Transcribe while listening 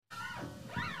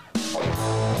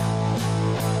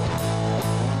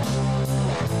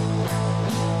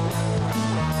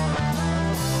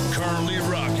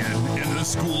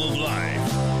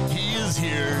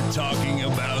talking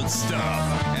about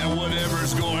stuff and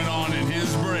whatever's going on in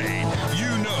his brain, you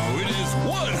know it is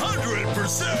 100%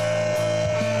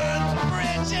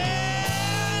 Bridget!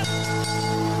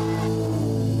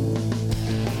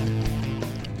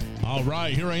 All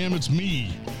right, here I am. It's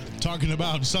me talking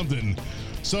about something.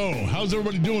 So, how's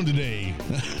everybody doing today?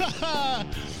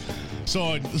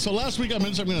 So last week I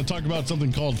mentioned I'm going to talk about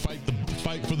something called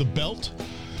Fight for the Belt.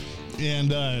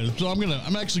 And so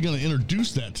I'm actually going to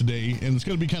introduce that today, and it's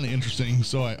going to be kind of interesting.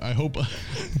 So I hope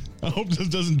I hope this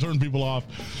doesn't turn people off.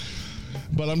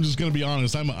 But I'm just going to be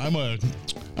honest. I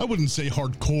wouldn't say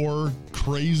hardcore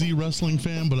crazy wrestling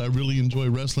fan, but I really enjoy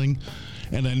wrestling.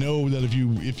 And I know that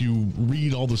if you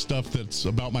read all the stuff that's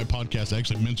about my podcast,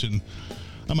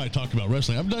 I might talk about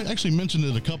wrestling. I've actually mentioned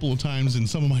it a couple of times in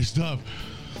some of my stuff.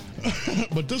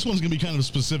 But this one's going to be kind of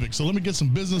specific. So let me get some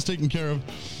business taken care of.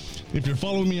 If you're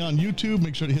following me on YouTube,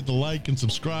 make sure to hit the like and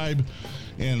subscribe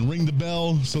and ring the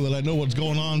bell so that I know what's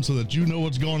going on, so that you know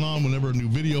what's going on whenever a new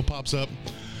video pops up.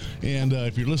 And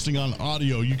if you're listening on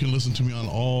audio, you can listen to me on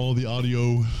all the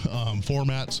audio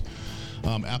formats.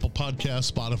 Apple Podcasts,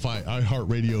 Spotify,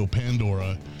 iHeartRadio,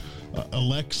 Pandora,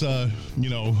 Alexa,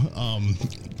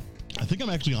 I think I'm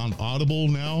actually on Audible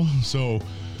now. So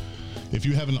if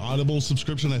you have an Audible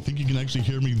subscription, I think you can actually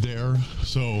hear me there.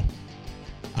 So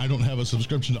I don't have a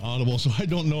subscription to Audible, so I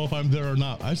don't know if I'm there or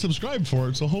not. I subscribed for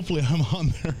it, so hopefully I'm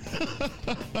on there.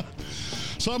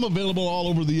 So I'm available all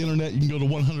over the internet. You can go to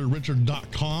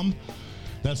 100richard.com.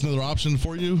 That's another option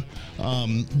for you.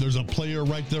 There's a player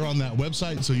right there on that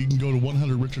website, so you can go to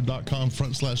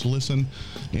 100richard.com/listen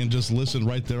and just listen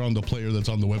right there on the player that's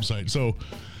on the website. So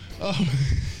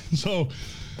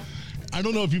I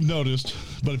don't know if you've noticed,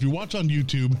 but if you watch on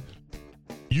YouTube,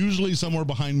 usually somewhere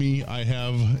behind me, I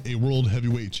have a World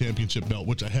Heavyweight Championship belt,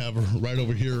 which I have right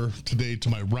over here today to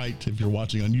my right. If you're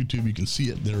watching on YouTube, you can see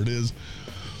it. There it is.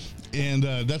 And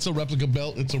that's a replica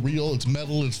belt. It's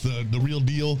metal. It's the real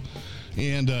deal.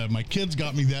 And my kids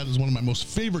got me that as one of my most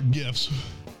favorite gifts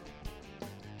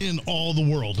in all the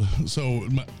world. So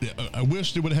I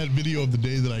wish they would have had video of the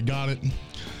day that I got it.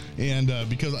 And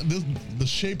because the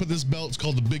shape of this belt is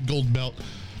called the Big Gold Belt.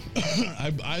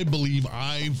 I believe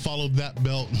I followed that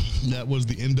belt. That was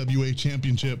the NWA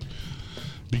Championship,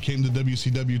 became the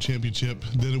WCW Championship.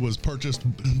 Then it was purchased.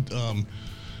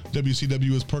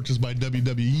 WCW was purchased by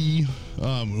WWE.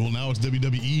 Now it's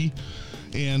WWE,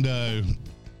 and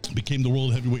became the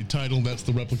World Heavyweight title. That's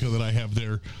the replica that I have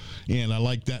there, and I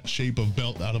like that shape of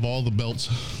belt out of all the belts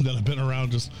that have been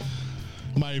around. Just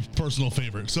my personal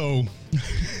favorite. So.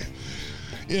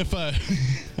 If I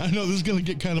know this is going to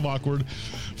get kind of awkward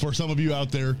for some of you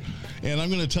out there, and I'm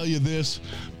going to tell you this: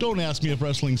 don't ask me if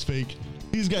wrestling's fake.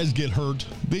 These guys get hurt.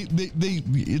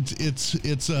 It's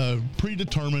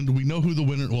predetermined. We know who the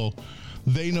winner. Well,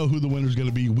 they know who the winner's going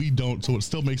to be. We don't, so it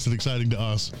still makes it exciting to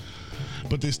us.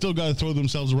 But they still got to throw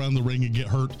themselves around the ring and get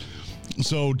hurt.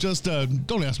 So just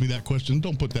don't ask me that question.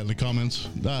 Don't put that in the comments.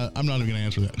 I'm not even going to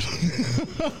answer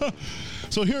that.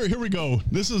 So here we go.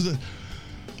 This is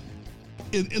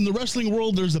in the wrestling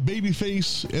world, there's a baby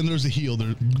face and there's a heel.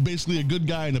 There's basically a good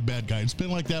guy and a bad guy. It's been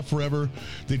like that forever.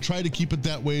 They try to keep it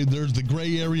that way. There's the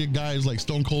gray area guys, like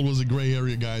Stone Cold was a gray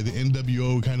area guy. The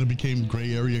NWO kind of became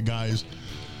gray area guys,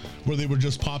 where they were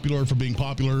just popular for being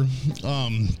popular.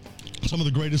 Some of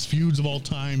the greatest feuds of all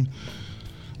time.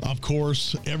 Of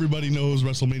course, everybody knows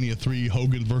WrestleMania 3,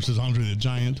 Hogan versus Andre the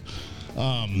Giant.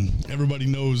 Everybody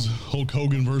knows Hulk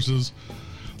Hogan versus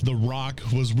The Rock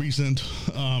was recent.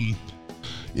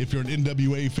 If you're an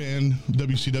NWA fan,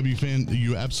 WCW fan,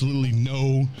 you absolutely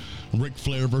know Ric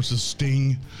Flair versus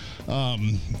Sting.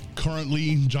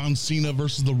 Currently, John Cena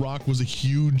versus The Rock was a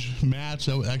huge match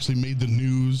that actually made the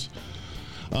news.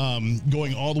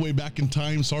 Going all the way back in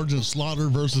time, Sergeant Slaughter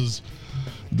versus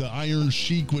the Iron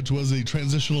Sheik, which was a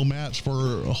transitional match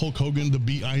for Hulk Hogan to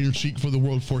beat Iron Sheik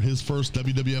for his first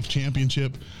WWF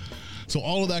championship. So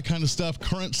all of that kind of stuff,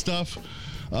 current stuff.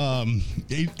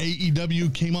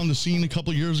 AEW came on the scene a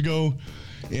couple years ago,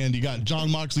 and you got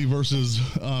Jon Moxley versus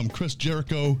Chris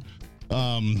Jericho,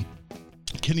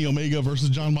 Kenny Omega versus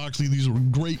Jon Moxley. These were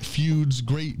great feuds,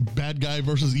 great bad guy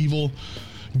versus evil,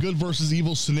 good versus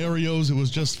evil scenarios. It was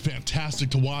just fantastic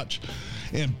to watch,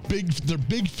 and they're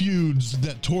big feuds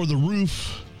that tore the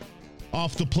roof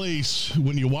off the place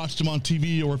when you watched them on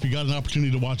TV or if you got an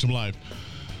opportunity to watch them live.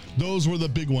 Those were the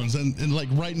big ones, and like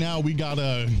right now we got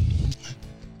a.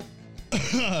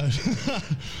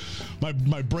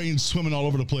 my brain's swimming all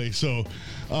over the place. So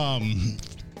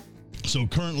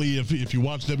currently, if you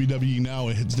watch WWE now,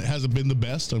 it hasn't been the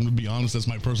best. I'm gonna be honest, that's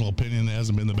my personal opinion. It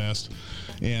hasn't been the best.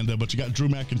 And but you got Drew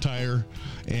McIntyre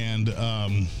and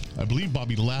I believe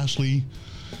Bobby Lashley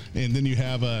And then you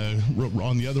have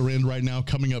on the other end right now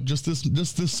coming up just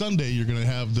this Sunday, you're going to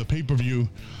have the pay-per-view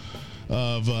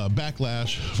of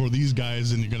Backlash for these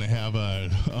guys, and you're going to have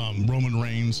Roman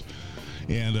Reigns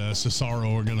and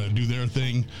Cesaro are going to do their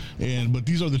thing. But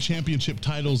these are the championship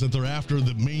titles that they're after,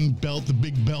 the main belt, the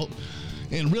big belt.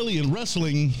 And really in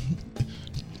wrestling,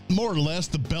 more or less,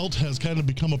 the belt has kind of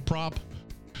become a prop.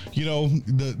 You know,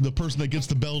 the person that gets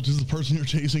the belt is the person you're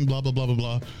chasing, blah, blah, blah, blah,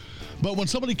 blah. But when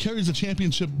somebody carries a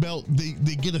championship belt,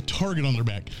 they get a target on their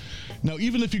back. Now,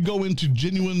 even if you go into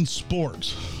genuine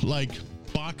sports like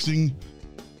boxing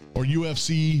or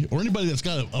UFC or anybody that's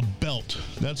got a belt,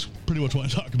 that's pretty much what I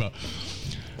talk about.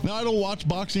 Now, I don't watch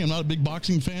boxing. I'm not a big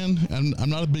boxing fan, and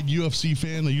I'm not a big UFC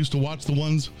fan. I used to watch the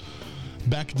ones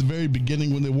back at the very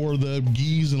beginning when they wore the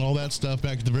gis and all that stuff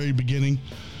back at the very beginning.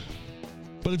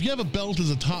 But if you have a belt as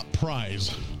a top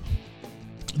prize,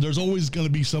 there's always going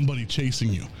to be somebody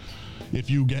chasing you. If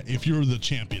you're the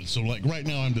champion. So like right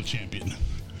now I'm the champion.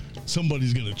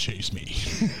 Somebody's going to chase me.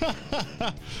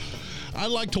 I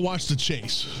like to watch the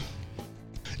chase,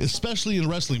 especially in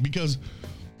wrestling, because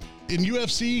in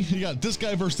UFC you got this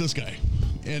guy versus this guy,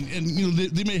 and you know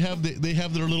they may have they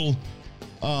have their little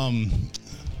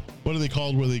what are they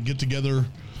called, where they get together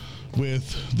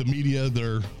with the media,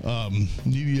 their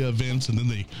media events, and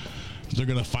then they're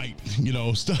gonna fight, you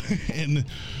know, stuff, and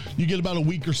you get about a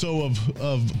week or so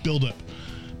of build up.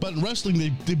 But in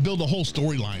wrestling, they build a whole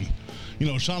storyline. You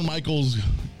know, Shawn Michaels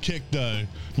kicked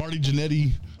Marty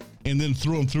Jannetty and then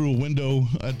threw him through a window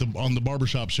on the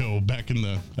barbershop show back in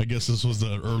the, I guess this was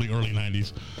the early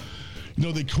 90s. You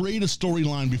know, they create a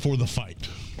storyline before the fight.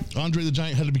 Andre the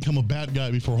Giant had to become a bad guy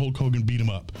before Hulk Hogan beat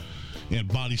him up and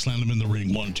body slammed him in the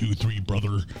ring. 1, 2, 3,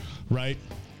 brother, right?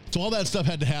 So all that stuff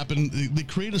had to happen. They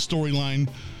create a storyline.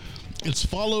 It's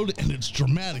followed and it's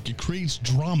dramatic. It creates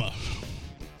drama.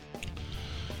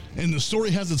 And the story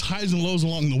has its highs and lows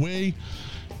along the way.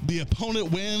 The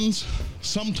opponent wins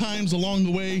sometimes along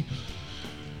the way.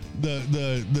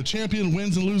 The champion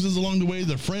wins and loses along the way.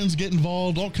 Their friends get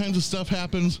involved. All kinds of stuff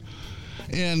happens.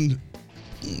 And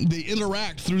they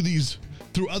interact through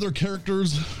other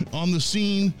characters on the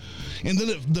scene. And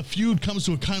then the feud comes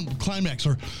to a climax,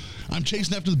 or I'm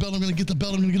chasing after the belt. I'm going to get the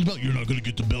belt. I'm going to get the belt. You're not going to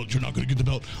get the belt. You're not going to get the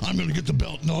belt. I'm going to get the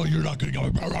belt. No, you're not going to go.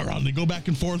 And they go back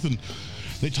and forth, and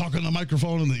they talk on the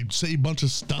microphone, and they say a bunch of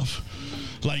stuff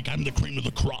like, I'm the cream of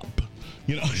the crop,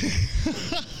 you know.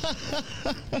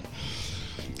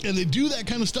 And they do that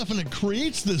kind of stuff, and it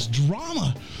creates this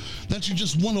drama that you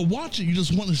just want to watch it. You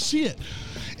just want to see it.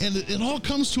 And it all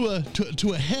comes to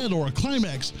a head or a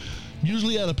climax,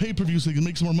 usually at a pay-per-view so they can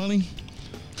make some more money.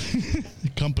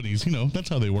 Companies, you know, that's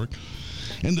how they work.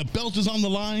 And the belt is on the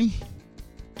line.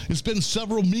 It's been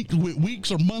several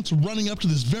weeks or months running up to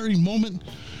this very moment.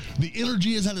 The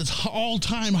energy is at its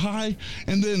all-time high,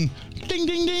 and then ding,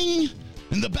 ding, ding,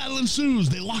 and the battle ensues.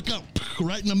 They lock up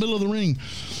right in the middle of the ring.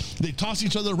 They toss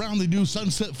each other around. They do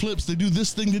sunset flips. They do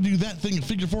this thing. They do that thing. A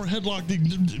figure four headlock. They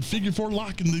do figure four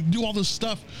lock, and they do all this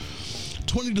stuff.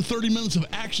 20 to 30 minutes of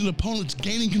action. Opponents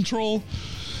gaining control.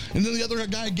 And then the other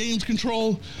guy gains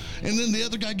control. And then the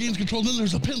other guy gains control. And then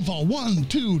there's a pinfall. 1,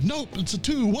 2. Nope. It's a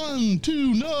 2. 1,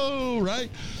 2. No. Right?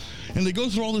 And they go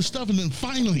through all this stuff. And then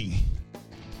finally,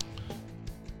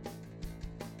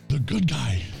 the good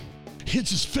guy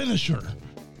hits his finisher.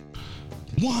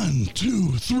 1,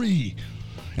 2, 3.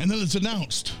 And then it's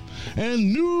announced.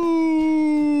 And new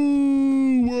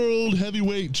world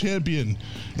heavyweight champion.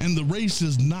 And the race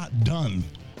is not done,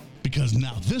 because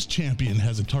now this champion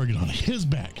has a target on his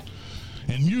back.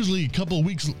 And usually a couple of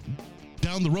weeks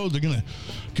down the road, they're going to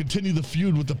continue the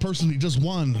feud with the person he just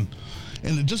won.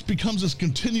 And it just becomes this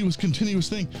continuous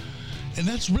thing. And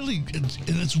it's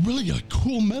really a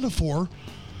cool metaphor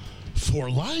for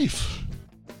life.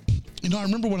 You know, I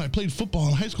remember when I played football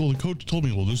in high school, the coach told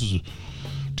me, well, this is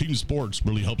team sports,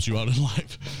 really helps you out in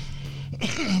life.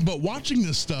 But watching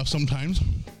this stuff sometimes,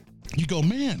 you go,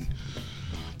 man,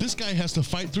 this guy has to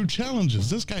fight through challenges.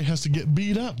 This guy has to get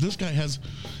beat up. This guy has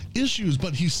issues,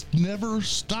 but he never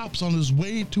stops on his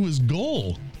way to his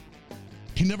goal.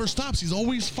 He never stops. He's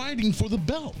always fighting for the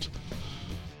belt.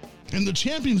 And the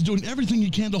champion's doing everything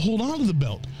he can to hold on to the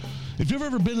belt. If you've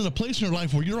ever been in a place in your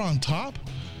life where you're on top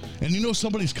and you know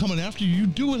somebody's coming after you, you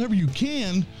do whatever you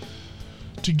can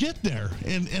to get there.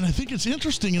 And I think it's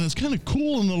interesting, and it's kind of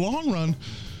cool in the long run,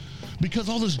 because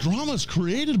all this drama is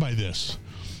created by this.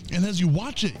 And as you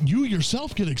watch it, you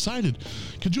yourself get excited.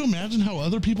 Could you imagine how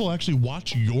other people actually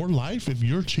watch your life if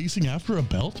you're chasing after a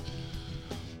belt?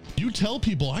 You tell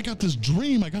people, I got this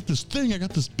dream, I got this thing, I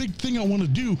got this big thing I want to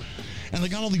do, and I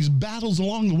got all these battles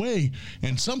along the way.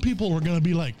 And some people are going to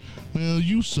be like, well,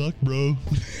 you suck, bro.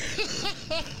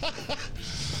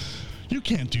 You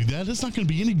can't do that. It's not going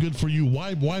to be any good for you.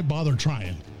 Why bother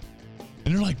trying?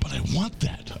 And they're like, but I want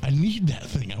that. I need that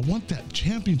thing. I want that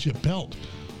championship belt.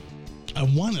 I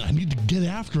want it. I need to get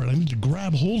after it. I need to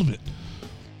grab hold of it.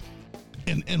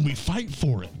 And we fight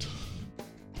for it.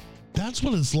 That's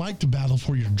what it's like to battle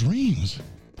for your dreams.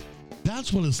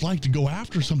 That's what it's like to go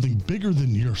after something bigger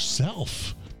than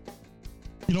yourself.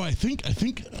 You know, I think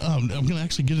I'm going to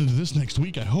actually get into this next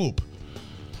week, I hope.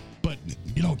 But,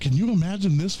 you know, can you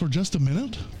imagine this for just a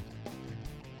minute?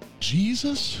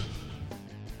 Jesus,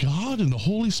 God, and the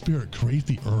Holy Spirit create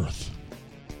the earth.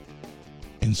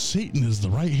 And Satan is the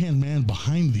right-hand man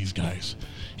behind these guys.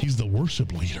 He's the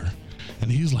worship leader.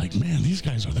 And he's like, man, these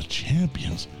guys are the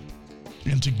champions.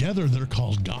 And together they're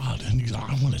called God. And he's like,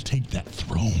 I want to take that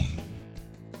throne.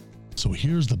 So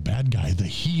here's the bad guy, the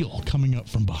heel, coming up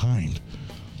from behind.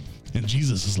 And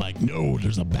Jesus is like, no,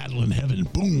 there's a battle in heaven.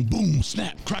 Boom, boom,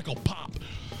 snap, crackle, pop.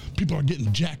 People are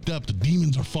getting jacked up. The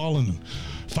demons are falling. And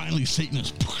finally, Satan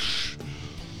is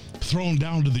thrown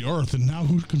down to the earth. And now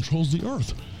who controls the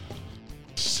earth?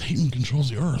 Satan controls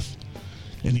the earth.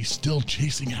 And he's still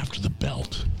chasing after the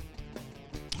belt.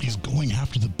 He's going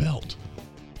after the belt.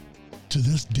 To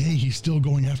this day, he's still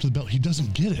going after the belt. He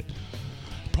doesn't get it.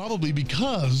 Probably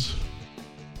because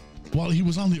while he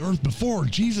was on the earth before,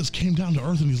 Jesus came down to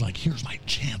earth and he's like, here's my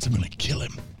chance. I'm going to kill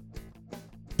him.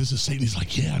 This is Satan. He's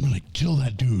like, yeah, I'm going to kill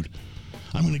that dude.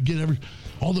 I'm going to get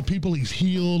all the people he's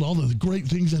healed, all the great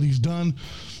things that he's done.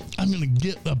 I'm going to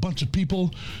get a bunch of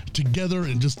people together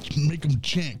and just make them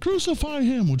chant, crucify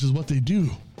him, which is what they do.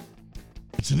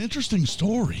 It's an interesting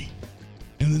story.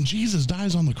 And then Jesus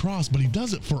dies on the cross, but he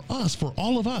does it for us, for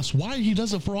all of us. Why he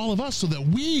does it for all of us? So that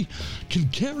we can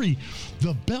carry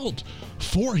the belt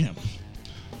for him.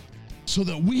 So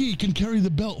that we can carry the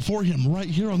belt for him right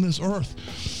here on this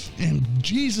earth. And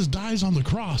Jesus dies on the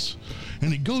cross.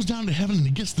 And he goes down to heaven and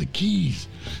he gets the keys.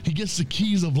 He gets the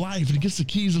keys of life. And he gets the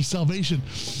keys of salvation.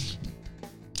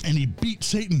 And he beats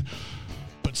Satan.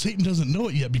 But Satan doesn't know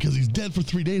it yet because he's dead for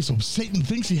 3 days. So Satan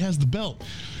thinks he has the belt.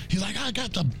 He's like, I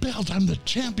got the belt. I'm the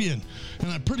champion. And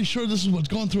I'm pretty sure this is what's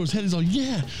going through his head. He's like,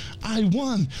 yeah, I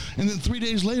won. And then 3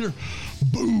 days later,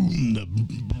 boom,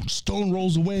 the stone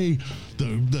rolls away.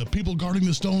 The people guarding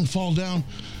the stone fall down.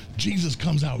 Jesus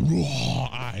comes out. Raw,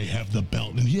 I have the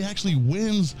belt. And he actually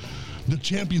wins the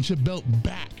championship belt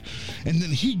back. And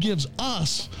then he gives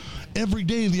us every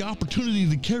day the opportunity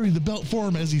to carry the belt for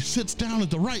him as he sits down at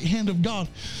the right hand of God,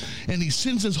 and he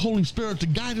sends his Holy Spirit to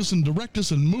guide us and direct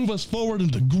us and move us forward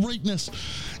into greatness.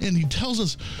 And he tells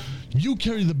us, you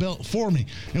carry the belt for me.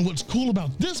 And what's cool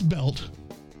about this belt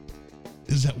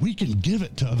is that we can give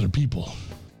it to other people.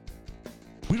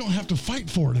 We don't have to fight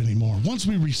for it anymore. Once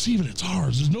we receive it, it's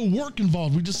ours. There's no work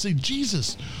involved. We just say,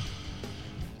 Jesus,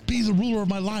 be the ruler of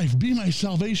my life, be my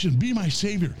salvation, be my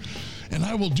savior, and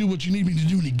I will do what you need me to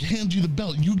do. And he hands you the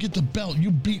belt. You get the belt.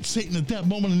 You beat Satan at that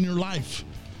moment in your life.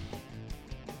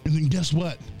 And then guess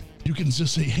what? You can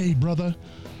just say, hey, brother,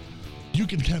 you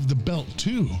can have the belt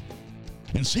too.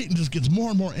 And Satan just gets more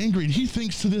and more angry. And he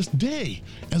thinks to this day,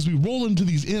 as we roll into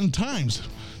these end times,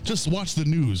 just watch the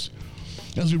news.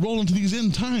 As we roll into these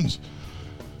end times,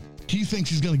 he thinks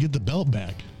he's going to get the belt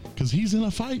back because he's in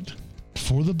a fight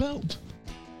for the belt.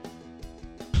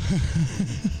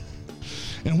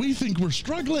 And we think we're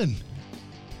struggling.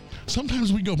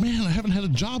 Sometimes we go, man, I haven't had a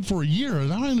job for a year,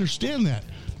 and I understand that.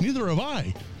 Neither have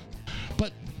I.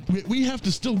 But we have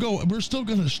to still go. We're still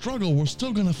going to struggle. We're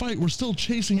still going to fight. We're still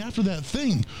chasing after that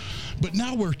thing. But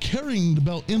now we're carrying the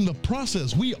belt in the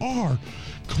process. We are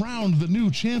crowned the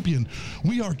new champion.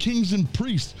 We are kings and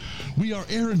priests. We are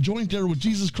heir and joint heir with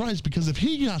Jesus Christ, because if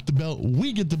he got the belt,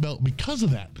 we get the belt because of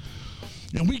that.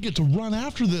 And we get to run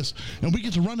after this, and we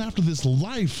get to run after this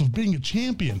life of being a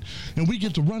champion, and we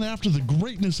get to run after the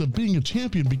greatness of being a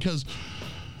champion because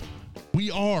we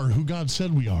are who God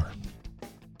said we are.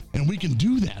 And we can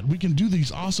do that. We can do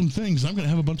these awesome things. I'm going to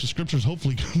have a bunch of scriptures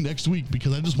hopefully next week,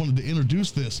 because I just wanted to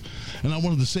introduce this, and I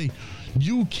wanted to say,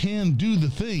 you can do the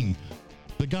thing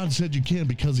that God said you can,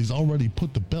 because he's already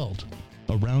put the belt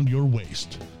around your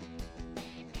waist.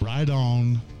 Right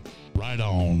on, right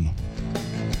on.